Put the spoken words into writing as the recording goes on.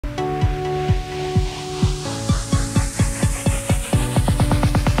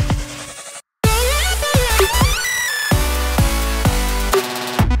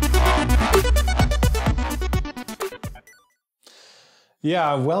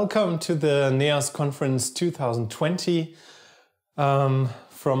Yeah, welcome to the NEOS Conference 2020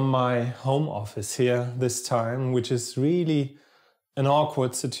 from my home office here this time, which is really an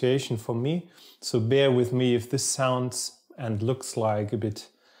awkward situation for me. So bear with me if this sounds and looks like a bit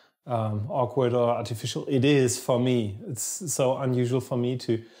awkward or artificial. It is for me. It's so unusual for me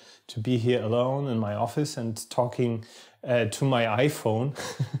to be here alone in my office and talking to my iPhone.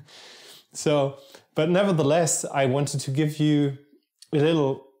 But nevertheless, I wanted to give you a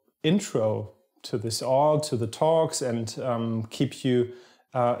little intro to this all, to the talks, and keep you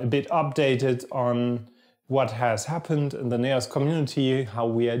a bit updated on what has happened in the NEOS community, how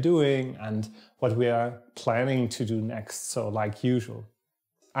we are doing, and what we are planning to do next, so like usual.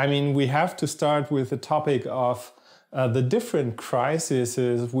 I mean, we have to start with the topic of the different crises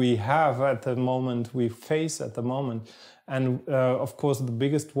we have at the moment, we face at the moment. And of course, the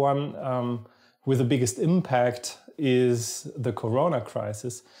biggest one with the biggest impact is the Corona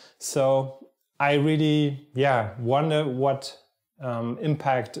crisis. So I really, wonder what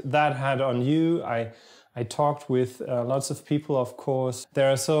impact that had on you. I talked with lots of people, of course.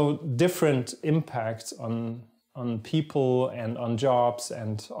 There are so different impacts on people and on jobs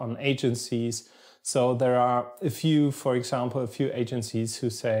and on agencies. So there are for example, a few agencies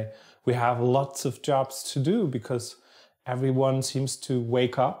who say we have lots of jobs to do because everyone seems to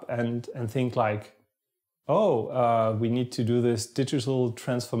wake up and think like, we need to do this digital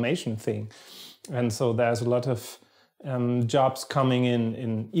transformation thing. And so there's a lot of jobs coming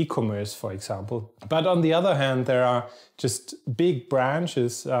in e-commerce, for example. But on the other hand, there are just big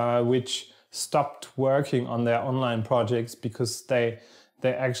branches which stopped working on their online projects because they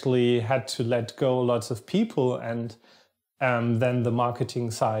actually had to let go lots of people, and then the marketing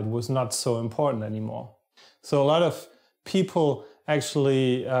side was not so important anymore. So a lot of people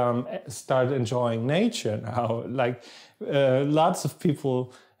actually start enjoying nature now. Like lots of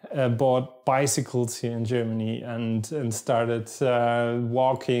people bought bicycles here in Germany and started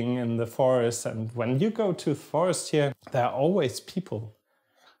walking in the forest. And when you go to the forest here, there are always people.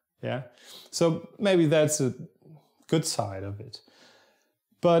 Yeah, so maybe that's a good side of it.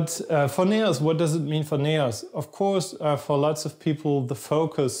 But for NEOS, what does it mean for NEOS? Of course, for lots of people, the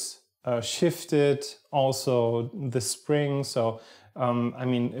focus shifted also this spring. So, I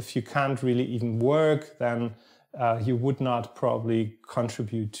mean, if you can't really even work, then you would not probably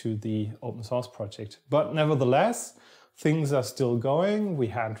contribute to the open source project. But nevertheless, things are still going. We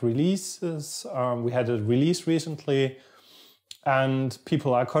had releases. We had a release recently, and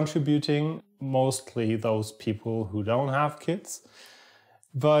people are contributing, mostly those people who don't have kids.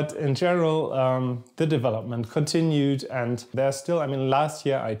 But in general, the development continued, and there's still, I mean, last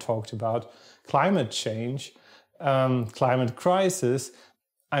year I talked about climate change, climate crisis.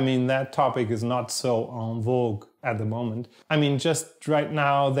 I mean, that topic is not so en vogue at the moment. I mean, just right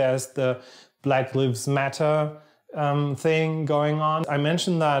now, there's the Black Lives Matter thing going on. I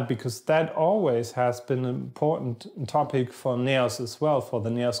mentioned that because that always has been an important topic for NEOS as well, for the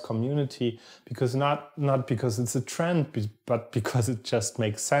NEOS community, because not because it's a trend, but because it just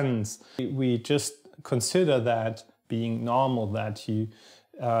makes sense. We just consider that being normal, that you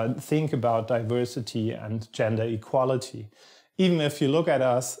think about diversity and gender equality. Even if you look at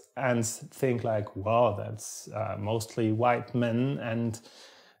us and think like, wow, that's mostly white men and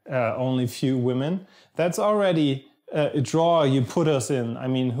only few women, that's already a draw you put us in. I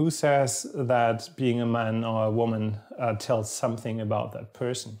mean, who says that being a man or a woman tells something about that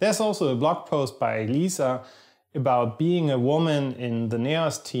person? There's also a blog post by Lisa about being a woman in the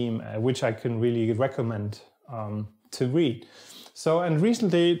NEOS team, which I can really recommend to read. So, and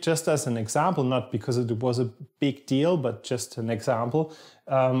recently, just as an example, not because it was a big deal, but just an example,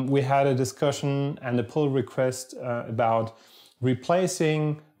 we had a discussion and a pull request about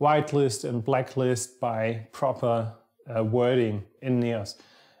replacing whitelist and blacklist by proper wording in NEOS.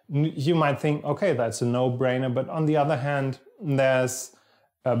 You might think, okay, that's a no-brainer, but on the other hand, there's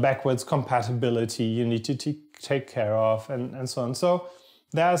backwards compatibility you need to take care of and so on. So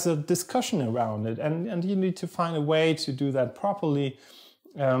there's a discussion around it, and you need to find a way to do that properly.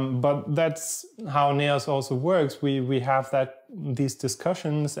 But that's how NEOS also works. We have these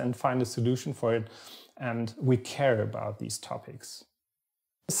discussions and find a solution for it, and we care about these topics.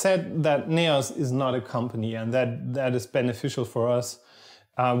 Said that NEOS is not a company, and that is beneficial for us.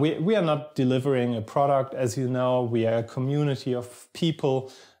 We are not delivering a product, as you know. We are a community of people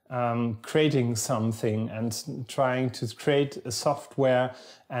creating something and trying to create a software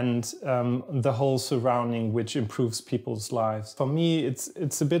and the whole surrounding which improves people's lives. For me,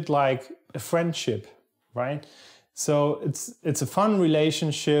 it's a bit like a friendship, right? So it's a fun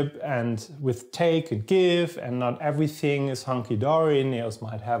relationship, and with take and give, and not everything is hunky-dory. Neos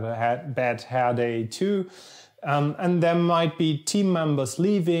might have a bad hair day too. And there might be team members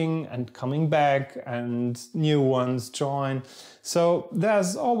leaving and coming back, and new ones join. So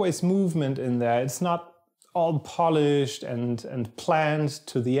there's always movement in there. It's not all polished and planned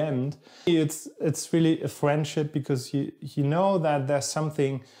to the end. It's really a friendship, because you know that there's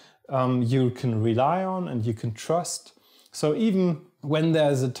something you can rely on and you can trust. So even when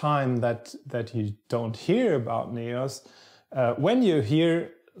there's a time that you don't hear about Neos, when you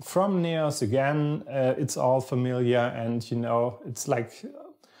hear from Neos again, it's all familiar, and you know, it's like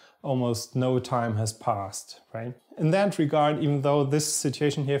almost no time has passed, right? In that regard, even though this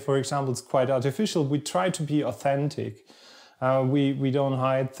situation here, for example, is quite artificial, we try to be authentic. We don't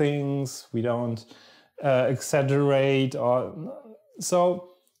hide things, we don't exaggerate, or so.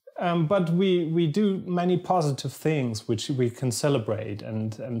 But we do many positive things which we can celebrate,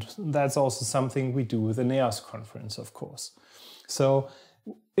 and that's also something we do with the NEOS conference, of course. So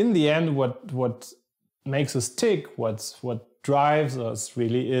in the end, what makes us tick, what drives us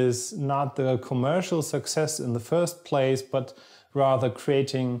really, is not the commercial success in the first place, but rather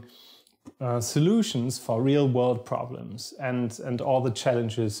creating solutions for real world problems and all the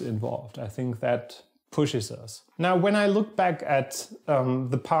challenges involved. I think that pushes us. Now, when I look back at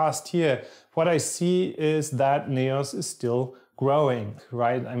the past year, what I see is that NEOS is still growing,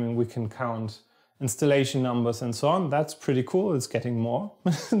 right? I mean, we can count installation numbers and so on. That's pretty cool. It's getting more.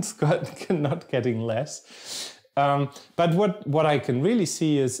 It's not getting less. But what I can really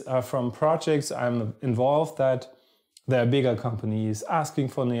see is from projects I'm involved, that there are bigger companies asking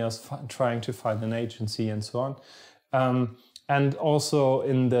for NEOS, trying to find an agency and so on. And also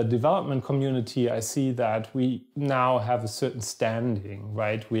in the development community, I see that we now have a certain standing,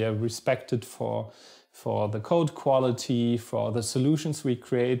 right? We are respected for the code quality, for the solutions we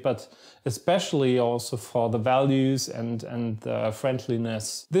create, but especially also for the values and the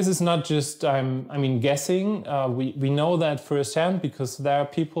friendliness. This is not just, guessing. We know that firsthand, because there are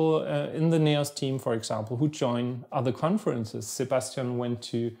people in the NEOS team, for example, who join other conferences. Sebastian went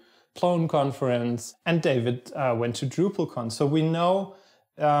to Plone conference, and David went to DrupalCon. So we know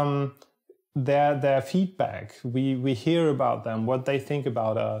their feedback. We hear about them, what they think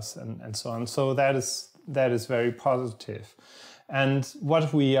about us, and so on. So that is very positive. And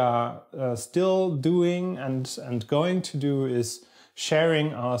what we are still doing and going to do is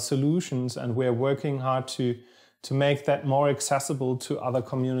sharing our solutions, and we're working hard to make that more accessible to other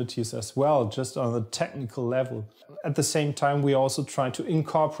communities as well, just on a technical level. At the same time, we also try to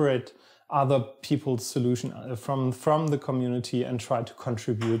incorporate other people's solution from the community and try to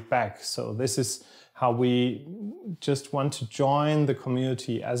contribute back. So this is how we just want to join the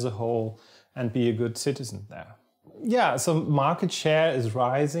community as a whole and be a good citizen there. Yeah, so market share is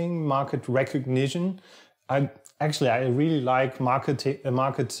rising, market recognition. I really like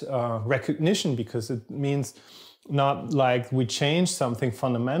market recognition, because it means not like we change something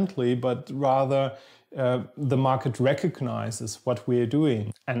fundamentally, but rather the market recognizes what we're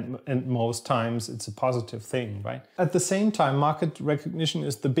doing. And most times it's a positive thing, right? At the same time, market recognition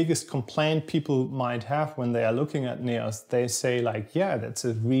is the biggest complaint people might have when they are looking at NEOS. They say like, yeah, that's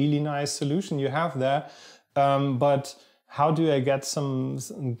a really nice solution you have there, but how do I get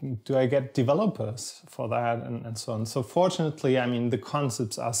do I get developers for that, and so on. So fortunately, I mean, the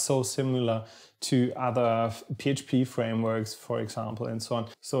concepts are so similar to other PHP frameworks, for example, and so on.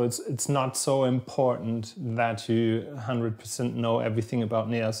 So it's not so important that you 100% know everything about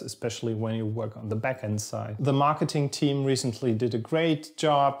NEOS, especially when you work on the backend side. The marketing team recently did a great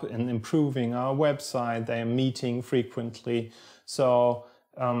job in improving our website. They are meeting frequently. So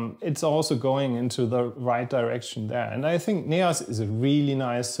it's also going into the right direction there. And I think NEOS is a really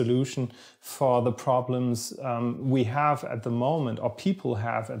nice solution for the problems we have at the moment, or people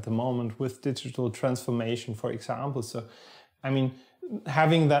have at the moment, with digital transformation, for example. So, I mean,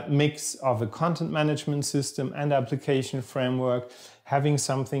 having that mix of a content management system and application framework, having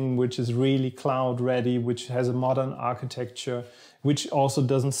something which is really cloud ready, which has a modern architecture, which also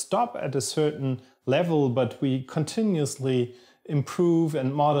doesn't stop at a certain level, but we continuously improve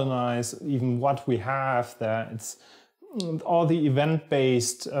and modernize even what we have there. It's all the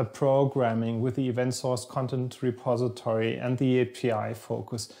event-based programming with the event source content repository and the API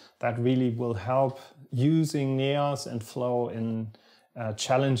focus that really will help using NEOS and Flow in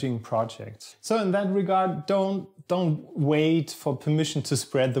challenging projects. So in that regard, don't wait for permission to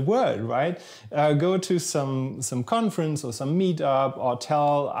spread the word, right? Go to some conference or some meetup, or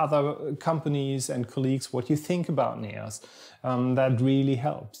tell other companies and colleagues what you think about NEOS. That really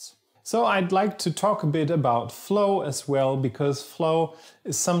helps. So I'd like to talk a bit about flow as well, because flow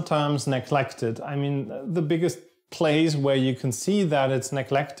is sometimes neglected. I mean, the biggest place where you can see that it's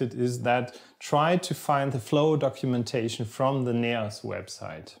neglected is that try to find the flow documentation from the NEOS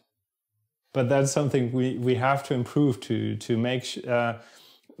website. But that's something we have to improve to make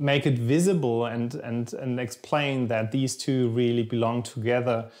it visible and explain that these two really belong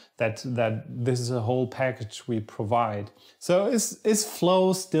together, that this is a whole package we provide. So is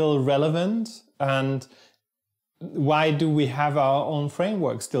flow still relevant? And why do we have our own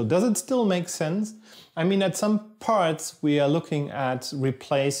framework still? Does it still make sense? I mean, at some parts we are looking at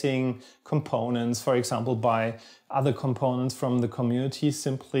replacing components, for example, by other components from the community,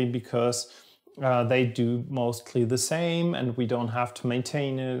 simply because they do mostly the same and we don't have to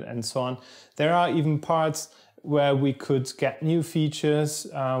maintain it and so on. There are even parts where we could get new features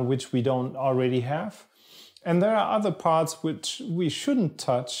which we don't already have. And there are other parts which we shouldn't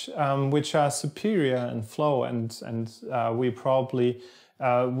touch, which are superior in flow, and we probably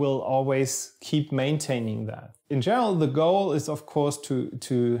will always keep maintaining that. In general, the goal is, of course,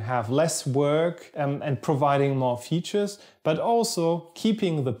 to have less work and providing more features, but also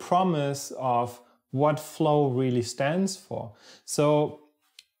keeping the promise of what flow really stands for. So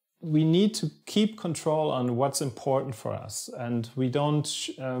we need to keep control on what's important for us, and we don't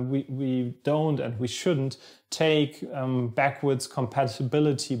and we shouldn't take backwards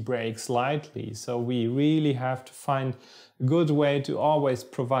compatibility breaks lightly. So we really have to find a good way to always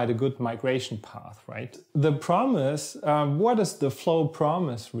provide a good migration path, right? The promise, what is the flow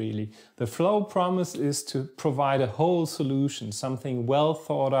promise really? The flow promise is to provide a whole solution, something well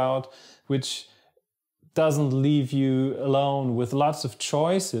thought out, which doesn't leave you alone with lots of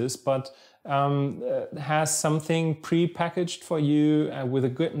choices, but has something pre-packaged for you with a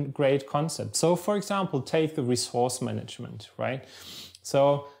great concept. So for example, take the resource management, right?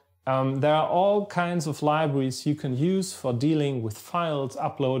 So there are all kinds of libraries you can use for dealing with files,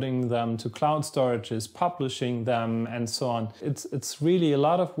 uploading them to cloud storages, publishing them, and so on. It's really a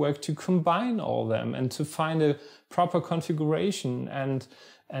lot of work to combine all them and to find a proper configuration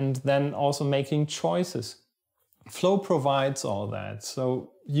and then also making choices. Flow provides all that.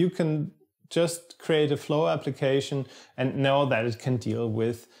 So you can just create a Flow application and know that it can deal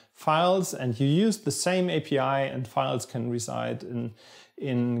with files, and you use the same API and files can reside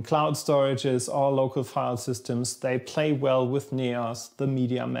in cloud storages or local file systems. They play well with NEOS, the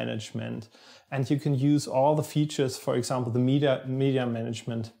media management, and you can use all the features, for example, the media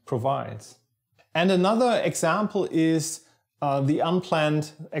management provides. And another example is the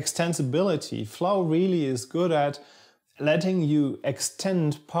unplanned extensibility. Flow really is good at letting you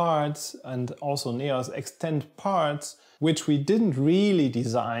extend parts, and also NEOS extend parts which we didn't really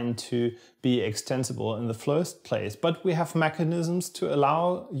design to be extensible in the first place. But we have mechanisms to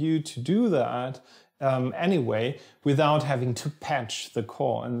allow you to do that anyway, without having to patch the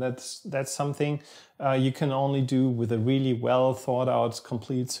core. And that's something you can only do with a really well thought out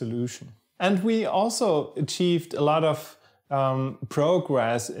complete solution. And we also achieved a lot of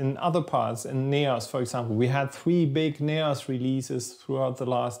progress in other parts. In NEOS, for example, we had 3 big NEOS releases throughout the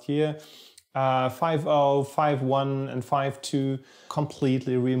last year. 5.0, 5.1 and 5.2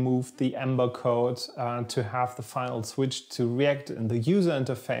 completely removed the Ember code to have the file switched to React in the user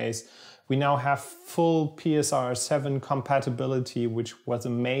interface. We now have full PSR7 compatibility, which was a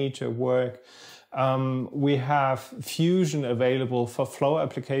major work. We have Fusion available for Flow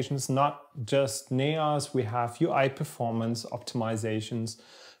applications, not just NEOS. We have UI performance optimizations,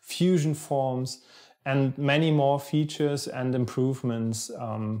 Fusion forms, and many more features and improvements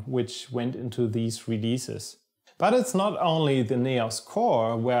which went into these releases. But it's not only the NEOS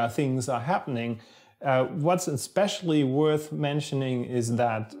core where things are happening. What's especially worth mentioning is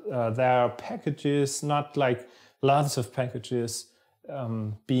that there are packages, not like lots of packages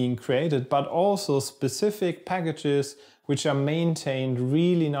being created, but also specific packages which are maintained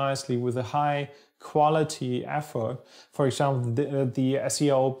really nicely with a high quality effort. For example, the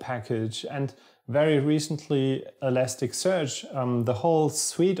SEO package, and very recently Elasticsearch, the whole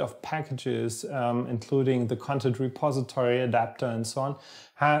suite of packages, including the content repository adapter and so on,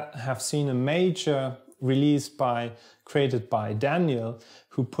 have seen a major release created by Daniel,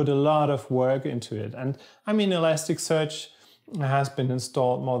 who put a lot of work into it. And I mean, Elasticsearch has been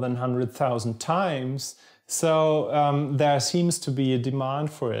installed more than 100,000 times. So there seems to be a demand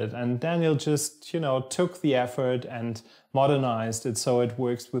for it. And Daniel just, took the effort and modernized it so it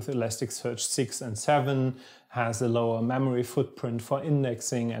works with Elasticsearch 6 and 7, has a lower memory footprint for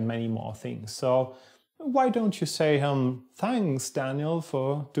indexing and many more things. So why don't you say thanks, Daniel,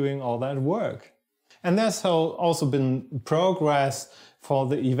 for doing all that work? And there's also been progress for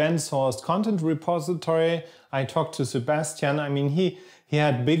the event-sourced content repository. I talked to Sebastian. I mean, he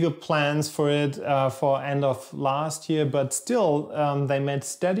had bigger plans for it for end of last year, but still they made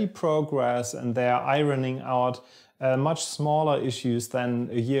steady progress and they are ironing out much smaller issues than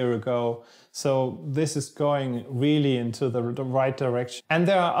a year ago. So this is going really into the right direction. And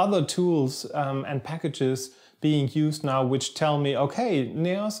there are other tools and packages being used now which tell me, okay,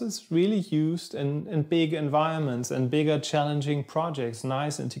 Neos is really used in big environments and bigger challenging projects,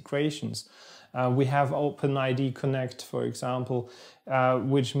 nice integrations. We have OpenID Connect, for example,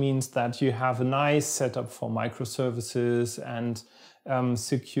 which means that you have a nice setup for microservices and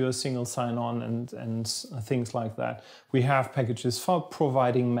secure single sign-on and things like that. We have packages for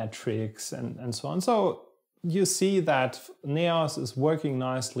providing metrics and so on. So you see that Neos is working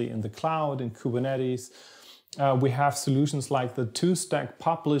nicely in the cloud, in Kubernetes. We have solutions like the two-stack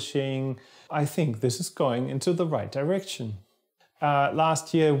publishing. I think this is going into the right direction.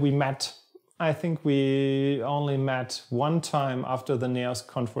 Last year we met, I think we only met one time after the Neos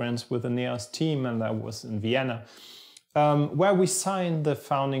conference with the Neos team, and that was in Vienna, where we signed the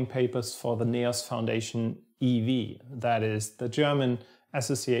founding papers for the Neos Foundation EV, that is the German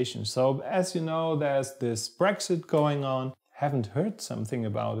association. So as you know, there's this Brexit going on. Haven't heard something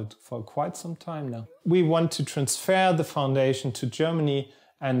about it for quite some time now. We want to transfer the foundation to Germany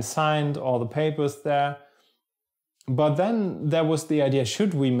and signed all the papers there. But then there was the idea,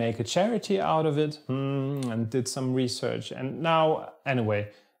 should we make a charity out of it? And did some research. And now, anyway,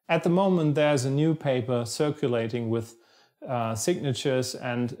 at the moment there's a new paper circulating with signatures,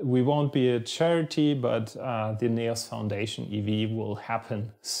 and we won't be a charity, but the Neos Foundation EV will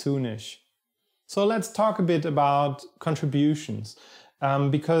happen soonish. So let's talk a bit about contributions,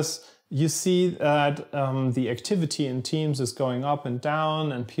 because you see that the activity in Teams is going up and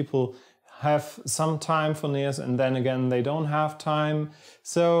down, and people have some time for Neos and then again they don't have time.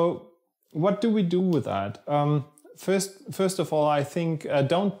 So what do we do with that? First of all, I think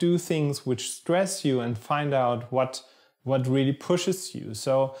don't do things which stress you, and find out what really pushes you.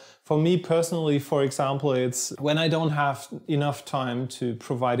 So for me personally, for example, it's when I don't have enough time to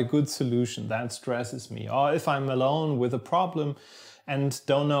provide a good solution, that stresses me. Or if I'm alone with a problem and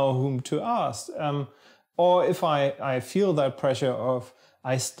don't know whom to ask. Or if I feel that pressure of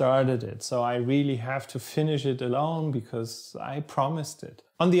I started it, so I really have to finish it alone because I promised it.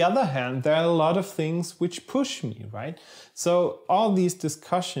 On the other hand, there are a lot of things which push me, right? So all these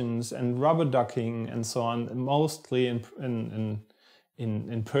discussions and rubber ducking and so on, mostly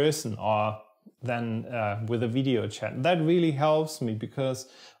in person or then with a video chat, that really helps me because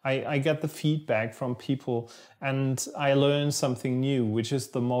I get the feedback from people and I learn something new, which is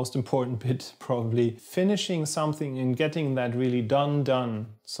the most important bit probably. Finishing something and getting that really done.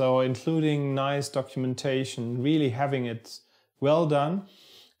 So including nice documentation, really having it well done.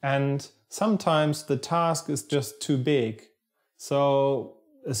 And sometimes the task is just too big. So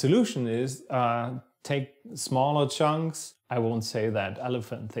a solution is take smaller chunks. I won't say that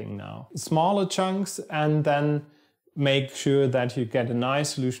elephant thing now. Smaller chunks, and then make sure that you get a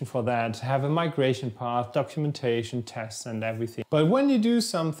nice solution for that. Have a migration path, documentation, tests and everything. But when you do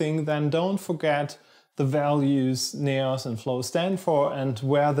something, then don't forget the values Neos and Flow stand for and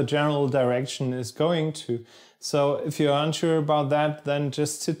where the general direction is going to. So if you're unsure about that, then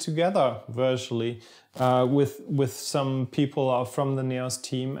just sit together virtually with some people from the Neos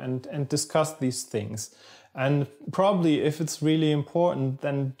team and discuss these things. And probably if it's really important,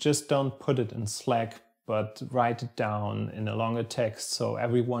 then just don't put it in Slack, but write it down in a longer text so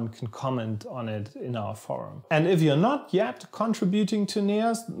everyone can comment on it in our forum. And if you're not yet contributing to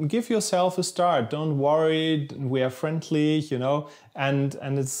Neos, give yourself a start. Don't worry, we are friendly, you know, and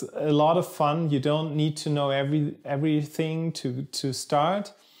it's a lot of fun. You don't need to know everything to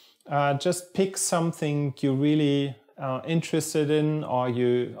start. Just pick something you really interested in, or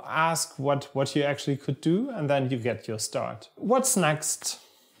you ask what you actually could do, and then you get your start. What's next?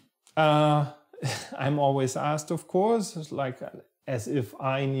 I'm always asked, of course, like as if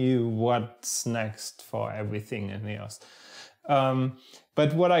I knew what's next for everything in Neos.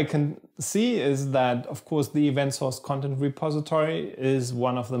 But what I can see is that, of course, the event source content repository is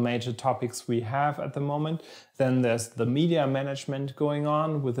one of the major topics we have at the moment. Then there's the media management going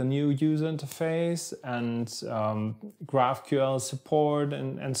on with a new user interface and GraphQL support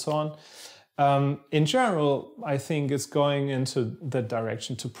and so on. In general, I think it's going into the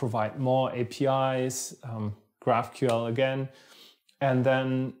direction to provide more APIs, GraphQL again, and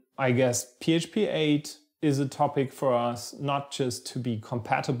then I guess PHP 8 is a topic for us, not just to be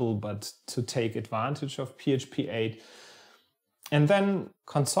compatible, but to take advantage of PHP 8. And then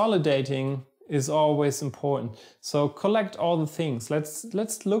consolidating is always important. So collect all the things.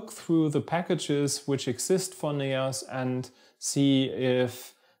 Let's look through the packages which exist for NEOS and see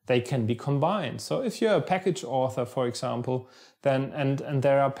if they can be combined. So if you're a package author, for example, then and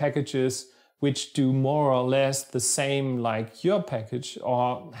there are packages which do more or less the same like your package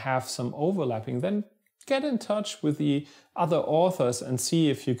or have some overlapping, then get in touch with the other authors and see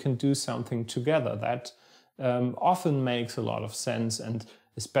if you can do something together. That often makes a lot of sense, and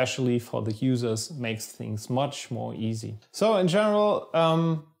especially for the users makes things much more easy. So in general,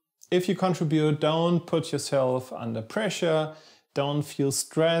 if you contribute, don't put yourself under pressure, don't feel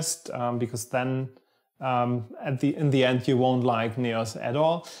stressed, because then in the end you won't like NEOS at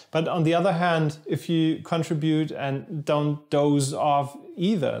all. But on the other hand, if you contribute and don't doze off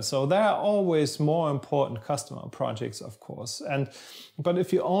either, so there are always more important customer projects, of course. But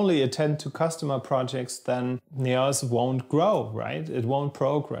if you only attend to customer projects, then NEOS won't grow, right? It won't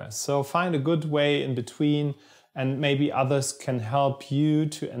progress. So find a good way in between, and maybe others can help you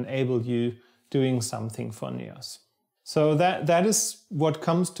to enable you doing something for NEOS. So that is what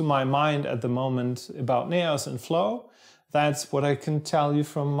comes to my mind at the moment about NEOS and Flow. That's what I can tell you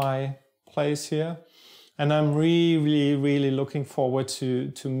from my place here. And I'm really looking forward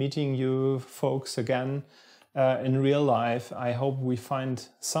to meeting you folks again in real life. I hope we find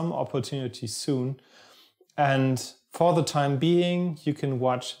some opportunity soon. And for the time being, you can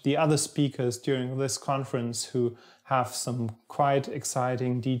watch the other speakers during this conference who have some quite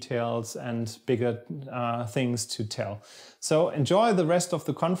exciting details and bigger things to tell. So enjoy the rest of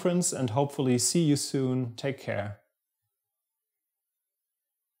the conference and hopefully see you soon. Take care.